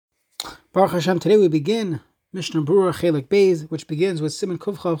Baruch Hashem, today we begin Mishnah Berurah Chelik Beis, which begins with Siman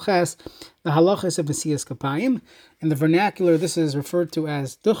Kuf Chav Ches, the halachas of Nesias Kapayim. In the vernacular, this is referred to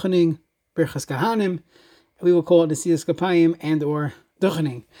as Duchaning, Birchas Kahanim. We will call it Nesias Kapayim and or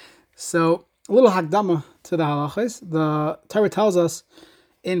Duchaning. So, a little hakdama to the halachas. The Torah tells us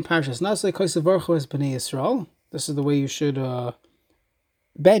in Parshas Nasai, Kosev Baruch es Bnei Yisrael. This is the way you should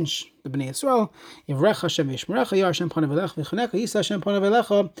bench the Bnei Yisrael. Yivrech Hashem v'yishmerecha, Yar Hashem panav elecha, v'chanecha, Yisa Hashem panav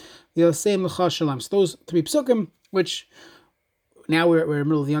elecha, v'yoseim l'cha shalom. So those three psukim, which now we're in the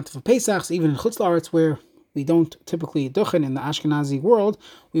middle of the Yontif of Pesach, so even in Chutz La'aretz, where we don't typically duchen in the Ashkenazi world,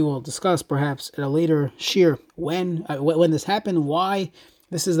 we will discuss perhaps at a later shir when this happened, why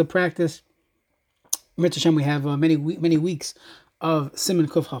this is the practice. Mitzvah Hashem, we have many weeks of Siman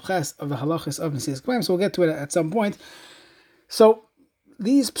Kuf Chav Ches of the halachas of Nesias Kapayim, so we'll get to it at some point. So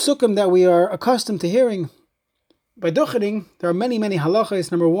these psukim that we are accustomed to hearing by duchening, there are many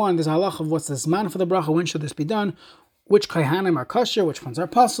halachas. Number one, there's a halacha of what's the zman for the bracha, when should this be done, which kaihanim are kosher, which ones are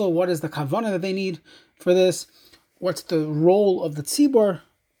pasul, what is the kavanah that they need for this, what's the role of the tzibor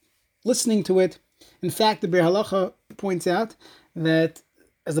listening to it. In fact, the Bir Halacha points out that,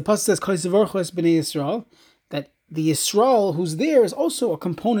 as the pasuk says, Kosev Baruch es Bnei Yisrael, that the Yisrael who's there is also a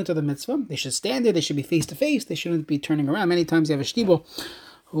component of the mitzvah. They should stand there. They should be face to face. They shouldn't be turning around. Many times you have a shtibel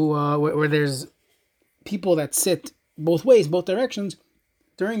where there's people that sit both ways, both directions.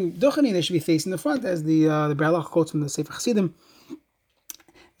 During Duchaning, they should be facing the front, as the Be'alach quotes from the Seif Chassidim,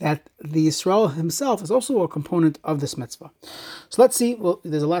 that the Yisrael himself is also a component of this mitzvah. So let's see. Well,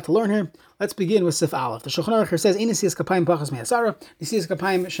 there's a lot to learn here. Let's begin with Sif Aleph. The Shulchan Aruch here says, Nesias Kapayim pachas me'asara. Nesias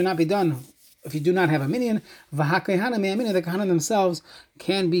Kapayim should not be done if you do not have a minyan. V'hakayhana me'amina, the kahanim themselves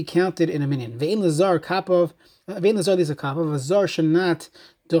can be counted in a minyan. Ve'en lazar kapav, ve'en lazar lisa kapav, v'zar shenat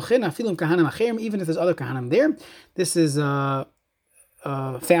dochen afilum kahanim acherim, even if there's other kahanim there. This is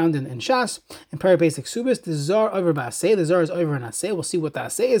found in Shas, in Parabasic Subis. The Zar over Basay, the Zar is over in Asay. We'll see what the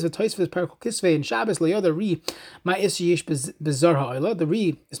Asay is. The Toys for the Parakol Kisvei in Shabbos, Leyoda Ri, Ma Isyish Bizar Ha'ila. The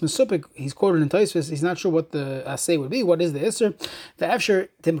Ri is Mesupik, he's quoted in Toysfus, he's not sure what the Asay would be. What is the Isser? The Efsher,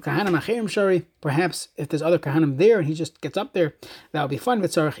 Tim Kahanim Acherim Shari, perhaps if there's other Kahanim there and he just gets up there, that would be fun.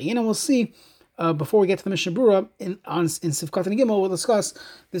 With Tzarech Yin, and we'll see. Before we get to the Mishnah Berurah, in Sivkat and Gimel, we'll discuss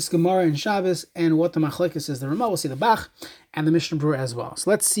this Gemara in Shabbos and what the Machlekes is. The Ramah, we'll see the Bach and the Mishnah Berurah as well. So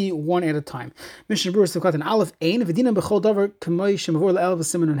let's see one at a time. Mishnah Berurah Sivkat and Aleph Ein V'dinam B'chol Davar K'moy Shemavor Le'el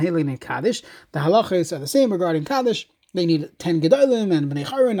V'Siman and Helein and Kaddish. The halachas are the same regarding Kaddish. They need 10 Gedolim and Bnei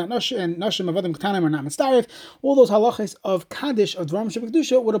Chayrin, not Nashim, and Nashim Avadim Ketanim are not Mitzdarif. All those halachas of Kaddish, of Dvarim Shem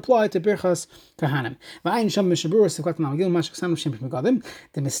Kedusha, would apply to Birchas Kahanim. V'ayin Sham Mishnah Berurah Sivkat and Amagil Mashak Sam Shem Pimigadim.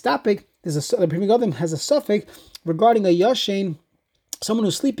 The Mistapik, the Pimigadim has a suffix regarding a Yashin, someone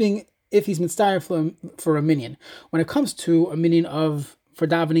who's sleeping, if he's Mitzdarif for a minyan. When it comes to a minyan for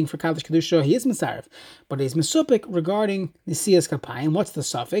davening for Kaddish Kedusha, he is Mitzdarif, but he's Mesupik regarding Nesias Kapayim. What's the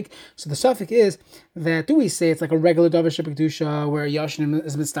suffix? So the suffix is that, do we say it's like a regular Davar Shebek Kedusha where Yashin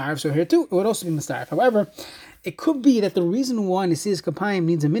is Mitzdarif, so here too it would also be Mitzdarif. However, it could be that the reason why Nesias Kapayim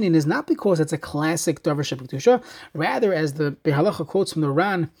needs a minyan is not because it's a classic Davar Shebek Kedusha, rather, as the Behalacha quotes from the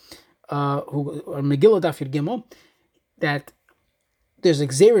Ran, or Megillah Daf Yud Gimel, that there's a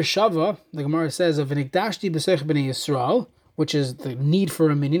Gzeira Shava, the Gemara says, of V'nikdashti b'seich b'nei Yisrael, which is the need for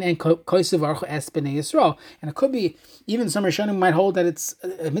a minyan, and Kosev Baruch es Bnei Yisrael. And it could be, even some Rishonim might hold that it's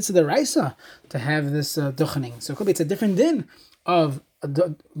a mitzvah deraisa to have this duchaning. So it could be it's a different din of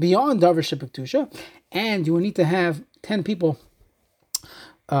beyond Davar Shebek Kedusha, and you will need to have 10 people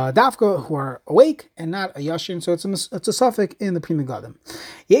dafka who are awake and not a yashin, so it's a suffix in the Pri Megadim.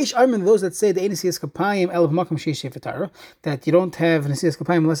 Yesh armin, those that say the Nesias Kapayim elav makam sheish sefer Torah, that you don't have Nesias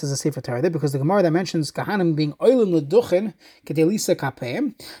Kapayim unless there's a sefer Torah there, because the Gemara that mentions kahanim being oilim leduchen kedelisa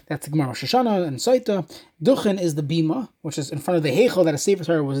kapayim, that's the Gemara Rosh Hashanah and Saita. Duchen is the bima, which is in front of the heichal that a sefer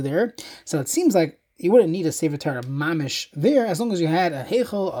Torah was there. So it seems like you wouldn't need a sefer Torah mamish there, as long as you had a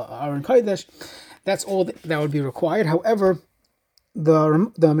heichal, aron kodesh. That's all that would be required. However, the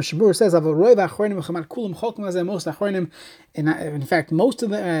Mishnah Berurah says, most achronim, in fact, most of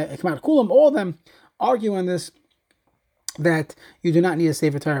them, all of them argue on this, that you do not need a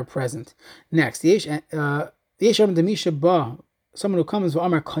sefer Torah present. Next, someone who comes with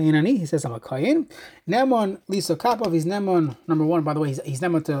Amar Kayanani, he says, I'm a Kayan. Nemon Lisa Kapov, he's Nemon, number one, by the way, he's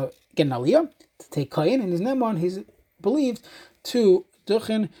Nemon to get an aliyah, to take Kayan, and he's Nemon, he's believed to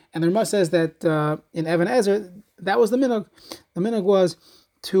Duchen, and the Ramah says that in Evan Ezer, that was the minhag. The minhag was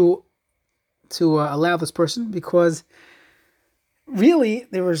to allow this person, because really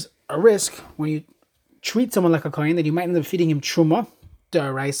there was a risk when you treat someone like a kohen that you might end up feeding him truma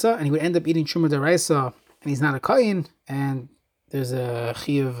deraisa, and he would end up eating truma deraisa, and he's not a kohen, and there's a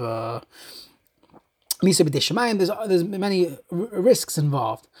chiyuv misa b'deshamayim. There's many risks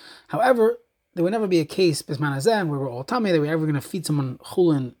involved. However, there would never be a case bisman hazeh where we're all tummy that we're ever going to feed someone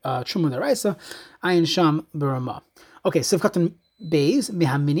chulin truma deraisa ayin sham berama. Okay, sivkatan beis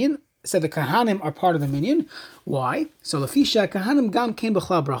mihaminion. Said the kahanim are part of the minyan. Why? So lafisha kahanim gam came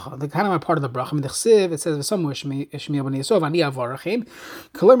b'chlal bracha. The kahanim are part of the bracha. In the chsiv it says somewhere shmiya b'nei yisov ani avarachim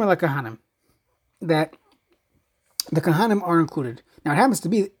kalermer la kahanim, that the kahanim are included. Now it happens to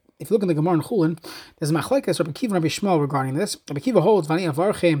be, if you look in the Gemara in Chulin, there's a machlekes Rabbi Kiva and Rabbi Shmuel regarding this. Rabbi Kiva holds vani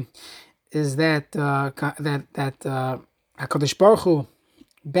avarachim is that HaKadosh Baruch Hu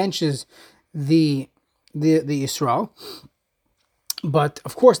benches the Yisrael, but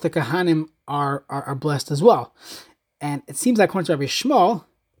of course the Kahanim are blessed as well. And it seems like according to Rabbi Shmuel,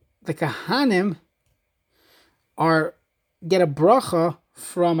 the Kahanim get a bracha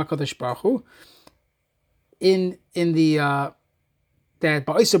from HaKadosh Baruch Hu in the that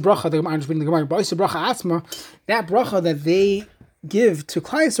ba'isa bracha, the Gemara, I'm just reading the Gemara, ba'isa bracha atzma, that bracha that they give to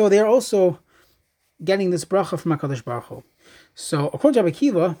Klai Yisrael, they're also getting this bracha from HaKadosh Baruch Hu. So according to Rabbi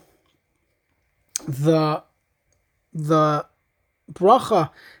Kiva, the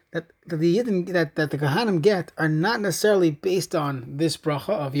bracha that the Yidden, that the Kahanim get are not necessarily based on this bracha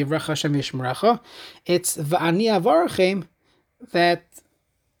of Yivrecha Hashem Yishmerecha. It's v'ani avarachem, that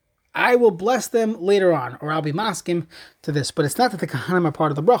I will bless them later on, or I'll be masking to this. But it's not that the Kahanim are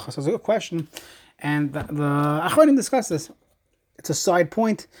part of the bracha. So it's a good question, and the Achronim discuss this. It's a side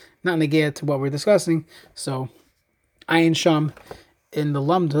point, not negate to what we're discussing. So, Ayin Sham in the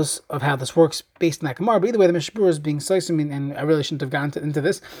lumdus of how this works based on that Gemara. But either way, the Mishnah is being slicing, and I really shouldn't have gotten into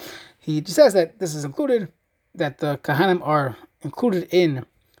this. He just says that this is included, that the Kahanim are included in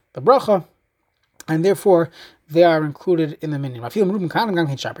the bracha, and therefore they are included in the minyan. As long as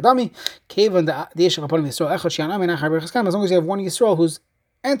you have one Yisrael who's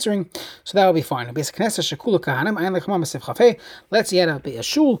answering, so that will be fine. Let's say you had a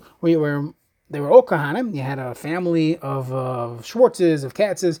shul where they were all Kahanim. You had a family of Schwartzes, of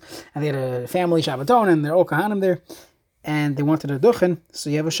Katzes, and they had a family Shabbaton, and they're all Kahanim there, and they wanted a duchen. So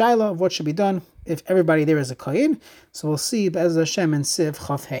you have a shaila of what should be done if everybody there is a kohen. So we'll see Be'ez Hashem in Siv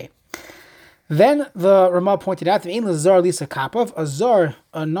Chaf Hey. Then the Ramah pointed out that a zar,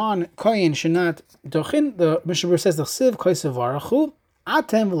 a non-kohen, should not duchen. The Mishnah says the Siv Koisav Varachu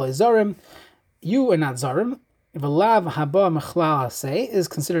Atem v'loy zarim, you are not zarim. If a lav haba mechlal asay is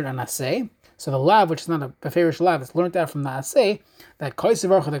considered an asay, so the lav, which is not a beferish lav, it's learned out from the asay, that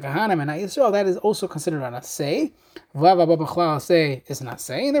koisav the kahanim and Yisrael, that is also considered an asay. Lav haba mechlal asay is an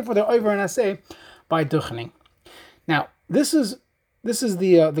asay, and therefore they're over an asay by duchaning. Now this is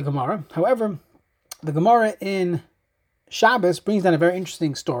the Gemara. However, the Gemara in Shabbos brings down a very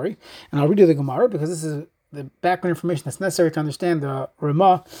interesting story, and I'll read you the Gemara because this is the background information that's necessary to understand the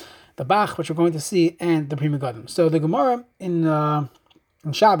Ramah, the Bach, which we're going to see, and the Pri Megadim. So the Gemara in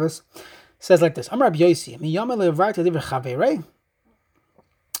Shabbos says like this: Amar Rabbi Yosi,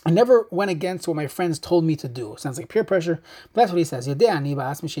 I never went against what my friends told me to do. Sounds like peer pressure, but that's what he says. I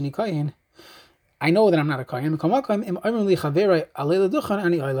know that I'm not a kohen.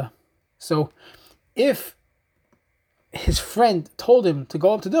 So if his friend told him to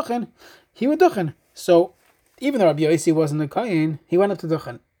go up to Duchen, he would Duchen. So even though Rabbi Yosi wasn't a kohen, he went up to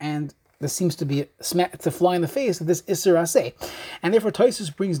Duchen, and this seems to be it's a fly in the face of this Isser Aseh, and therefore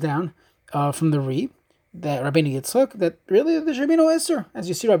Tosfos brings down from the Ri that Rabbeinu Yitzchak that really there should be no Isser, as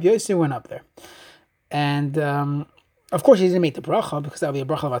you see Rabbi Yosi went up there, and of course he didn't make the bracha because that would be a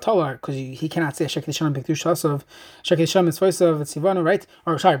bracha of Atala, because he cannot say Shekhet Shalom B'Kedushasav, Shekhet Shalom Mitzvosav V'Tzivanu, right?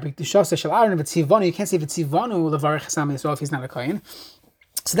 Or sorry, B'Kedushasav Shel Aaron V'Tzivanu. You can't say V'Tzivanu L'Varech Chasam Yisrael if he's not a kohen.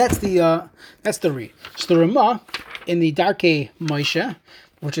 So that's the Ri. So the Ramah in the Darkei Moshe,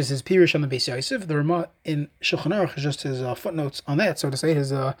 which is his Pirush on the Beis Yosef, the Ramah in Shulchan Aruch is just his footnotes on that, so to say,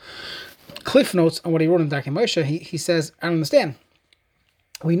 his cliff notes on what he wrote in Darkei Moshe. He says, I don't understand.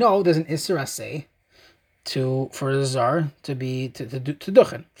 We know there's an Isser Aseh for a zar to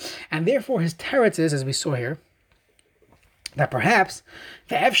duchen, and therefore his teretz is, as we saw here, that perhaps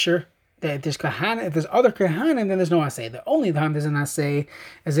the efshir that if there's other kahanim, then there's no asay. The only time there's an asay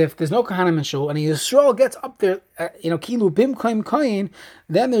is if there's no kahanim in shul, and Yisrael gets up there, kilu bim kaim kain,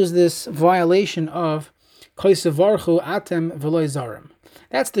 then there's this violation of koisavarchu atem v'loy zarim.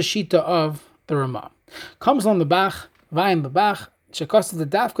 That's the shita of the Ramah. Comes on the Bach, vayim b'Bach, shekosted the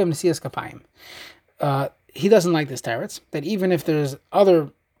dafka nesias kapayim. He doesn't like this teretz, that even if there's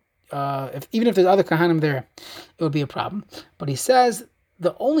other kahanim there, it would be a problem. But he says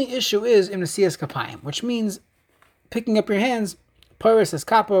the only issue is in nesias kapayim, which means picking up your hands, paris as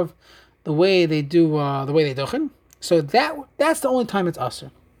kapov, the way they duchen, So that's the only time it's asr.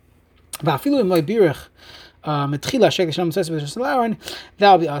 Va'afilu im lo birich mitchila shek Hashem says with Aaron,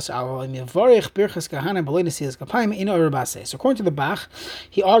 that'll be asr. Al mivarich birchas kahanim b'lo nesias kapayim ino erbase. So according to the Bach,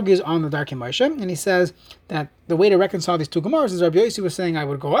 he argues on the Darkei Moshe, and he says that the way to reconcile these two gemaras is Rabbi Yossi was saying I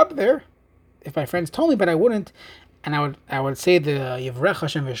would go up there if my friends told me, but I wouldn't, and I would say the Yivrech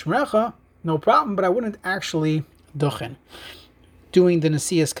Hashem v'Yishmerecha, no problem, but I wouldn't actually duchen, doing the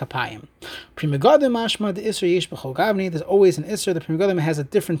Nesias Kapayim. Pri Megadim mashma the Isra yesh b'chol gavni. There's always an Isra. The Pri Megadim has a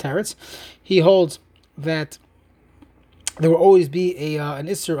different teretz. He holds that there will always be an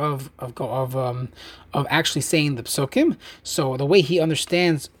Isra of actually saying the psukim. So the way he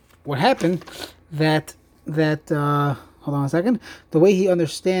understands what happened, that hold on a second. The way he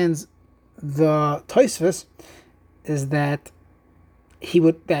understands the Tosfos is that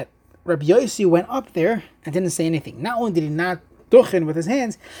Rabbi Yossi went up there and didn't say anything. Not only did he not duchen with his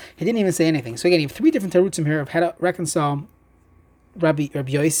hands, he didn't even say anything. So again, you have three different terutzim here of how to reconcile Rabbi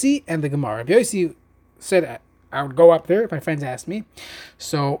Yossi and the Gemara. Rabbi Yossi said, I would go up there if my friends asked me.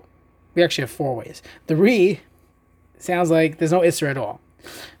 So we actually have four ways. The Ri sounds like there's no Isser at all.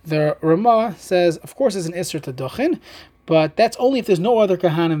 The Ramah says, of course there's an Isser to duchen, but that's only if there's no other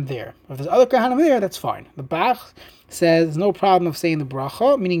kahanim there. If there's other kahanim there, that's fine. The Bach says there's no problem of saying the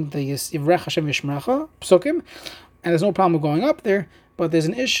bracha, meaning the Yivrech Hashem Yishmerecha, psukim, and there's no problem of going up there, but there's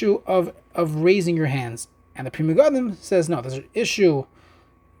an issue of raising your hands. And the Pri Megadim says no, there's an issue,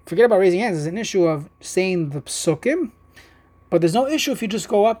 forget about raising hands, there's an issue of saying the psukim, but there's no issue if you just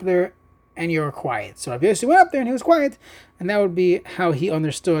go up there and you're quiet. So Rabbi Yossi went up there and he was quiet, and that would be how he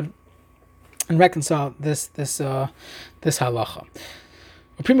understood and reconciled this halacha.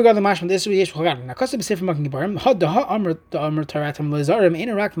 Prima God the mashman this yesh b'chagad. Now, custom seif making gibarim. Had the amr taratam lezarim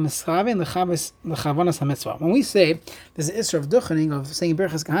ain't rak mischaven lechavas lechavanas hamitzvah. When we say there's an isra of duchaning of saying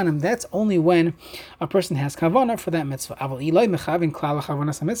berachas kahanim, that's only when a person has kavana for that mitzvah. Aval ilay mechaven klal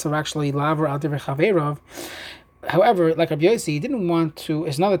lechavanas hamitzvah actually laver al divrei chaveirav. However, like Rabbi Yossi, he didn't want to.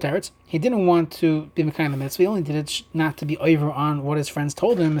 It's another teretz. He didn't want to be mekayim the mitzvah. He only did it not to be over on what his friends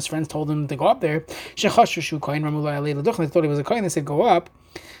told him. His friends told him to go up there. Shechashu kohen ramulay alei l'duchen. They thought he was a kohen. They said go up.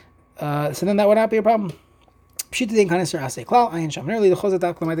 So then that would not be a problem. This is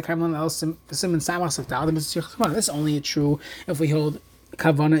only a true if we hold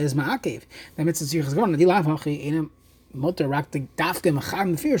kavana is ma'akev. That mitzvah tzrichas kavana. Di lav hachi ina motor rak the dafke machad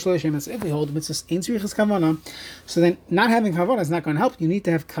mefir shloshim. If we hold mitzvah ein tzrichas kavana, so then not having kavana is not going to help. You need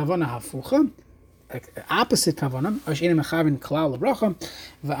to have kavana hafucha, like opposite kavana. Osh ina mechavin klal lebracha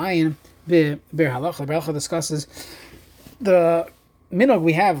v'ayin ber halacha. The halacha discusses the minog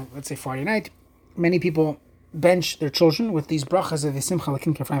we have, let's say Friday night, many people bench their children with these brachas of Yisimcha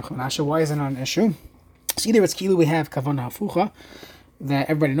Lakim Kefraim Chavanasha. Why is it not an issue? So either it's kilu we have Kavana Hafucha, that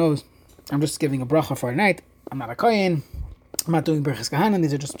everybody knows, I'm just giving a bracha Friday night, I'm not a kohen, I'm not doing berachas kahanim,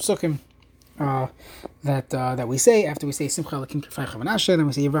 these are just psukim that we say after we say Simcha Lakim Kefraim Chavanasha, then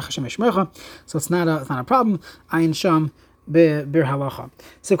we say Yivrech Hashem Yishmerecha, so it's not a problem. Ayin Sham bir halacha.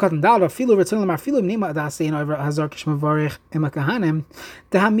 So katan dal filu return lamar filu nima da say in over hazar kishma varich emakahanim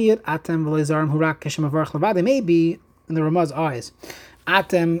dahamir atem v'loizarim hurak kishma varich levade. Maybe in the Ramah's eyes,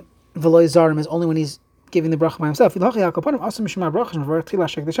 atem v'loizarim is only when he's giving the bracha by himself. You can't make a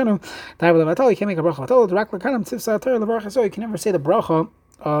bracha so you can never say the bracha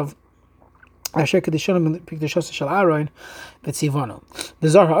of Asher Kedishonim Pikdashos Shel Aaron V'Tzivanu. The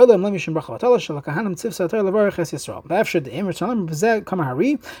Zar Ha'olam Lem Yishim Bracha V'Tala Shel Kahanim Tzivsa Atar Levarech Es Yisrael. After the Emir Shalom V'Zeh Kama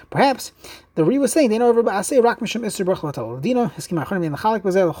Hari. Perhaps the Ri was saying they know over Ba'aseh Rak Mishim Isser Bracha V'Tala. Dino Hiskim Achonim in the Chalik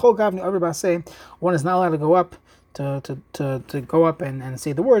V'Zeh the Chol Gavni over Ba'aseh. One is not allowed to go up to go up and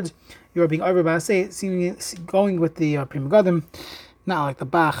say the words. You are being over Ba'aseh, seemingly going with the Pri Megadim, not like the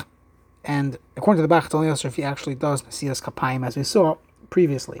Bach. And according to the Bach, it's only also if he actually does Nesias Kapayim, as we saw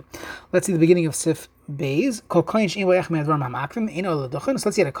previously. Let's see the beginning of Sif Beis. So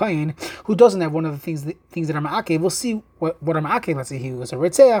let's see a kohen who doesn't have one of the things that are ma'akev. We'll see what are ma'akev. Let's say he was a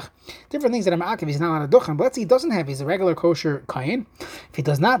ritzeach. Different things that are ma'akev. He's not allowed to duchen. But let's see he doesn't have. He's a regular kosher kohen. If he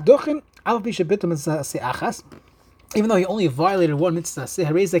does not duchen, even though he only violated one mitzvah,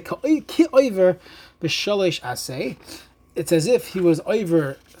 it's as if he was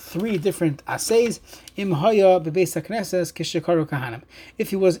over 3 different asays. If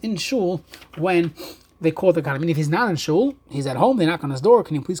he was in shul when they called the kahanim. I mean, if he's not in shul, he's at home, they knock on his door,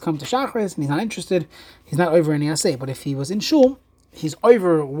 can you please come to Shachris? And he's not interested, he's not over any asay. But if he was in shul, he's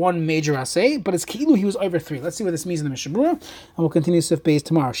over 1 major asay, but it's kilu he was over 3. Let's see what this means in the Mishnah Berurah, and we'll continue Sif Beis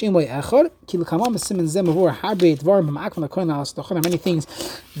tomorrow. There are many things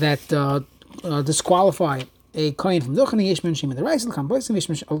that disqualify a coin from Duchaning, Yeshman Shim in the rice, Kam Boysim,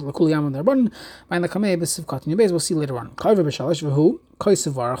 Yeshman Kuliyam on the Rabban, Bain the Kameh, Besivkat in your base, we'll see later on. Kaiva Beshalish, Vahu,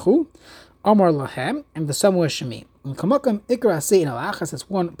 Koisavarahu, Amar Lahem, and the Samuel Shemi. In Kamakam, Ikra Asay in Alachas, that's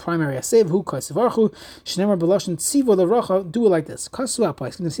one primary Asay, Vahu, Koisavarahu, Shnemar Beloshan, Tzivo the Racha, do it like this. Kasua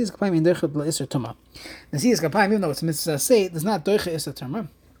Pais, Nasias Kapayim in Derchot La Isser Tuma. Nasias Kapayim, even though it's a mitzvah Asay, does not Doicha Isser Tuma.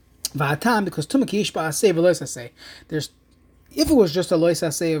 Va'atam, because Tuma Kiyish Ba Asay, Velois Asay. There's if it was just a lois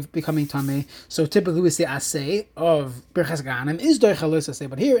asay of becoming tameh, so typically we say asay of birchas ganim is doich a lois asay,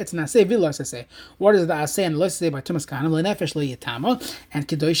 but here it's an asay v'lois asay. What is the asay and lois asay by tumas ganim lenefesh lo yitama and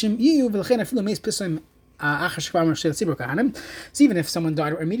kedoshim yiyu v'lechen afilu meis pisoim achash kvar shel tzibur ganim. So even if someone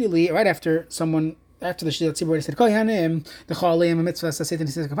died immediately right after the Shil Tzibur said Kohanim, the Chalim, a mitzvah Sasset and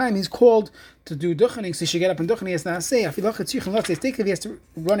Nesias Kapayim, he's called to do Duchaning, so he should get up and Duchaning as Naaseh. If he has to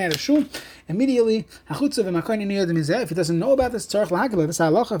run out of shul immediately. If he doesn't know about this, if it's a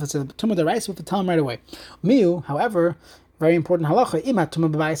tumah deraisa, we have to tell him right away. Miu, however, very important halacha,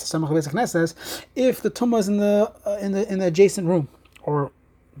 if the tumah is in the adjacent room or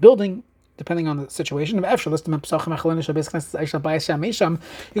building, depending on the situation, you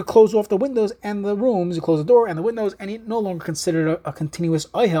close off the windows and the rooms, you close the door and the windows, and you no longer consider it a continuous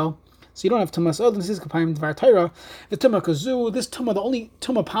oihel. So you don't have tumas odin. This is kapayim dvar Torah. The tumah kazu. This tumah, the only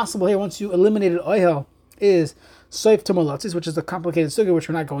tumah possible here, once you eliminated oihel, is seif tumah latzis, which is a complicated sugya which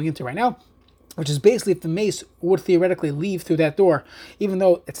we're not going into right now. Which is basically if the mace would theoretically leave through that door, even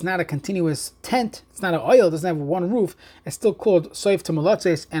though it's not a continuous tent, it's not an oil, it doesn't have one roof, it's still called seif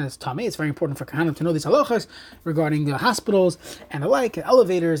tumalatzes, and it's tameh. It's very important for kahanim to know these halachas regarding the hospitals and the like,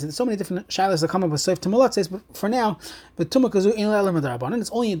 elevators, and so many different shilas that come up with seif tumalatzes. But for now, the tumah kazu in l'elam d'rabbanan, it's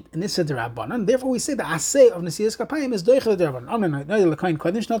only in nisa d'rabbanan. Therefore, we say the asay of nesias kapayim is doichel d'rabbanan.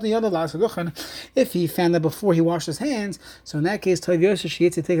 If he found that before he washed his hands, so in that case, Tov Yosef she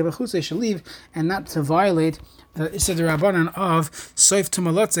take a bechutz, should leave and not to violate the Issa D'Rabbanan of Seif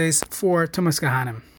Tumalatzes for Tumas Kahanim.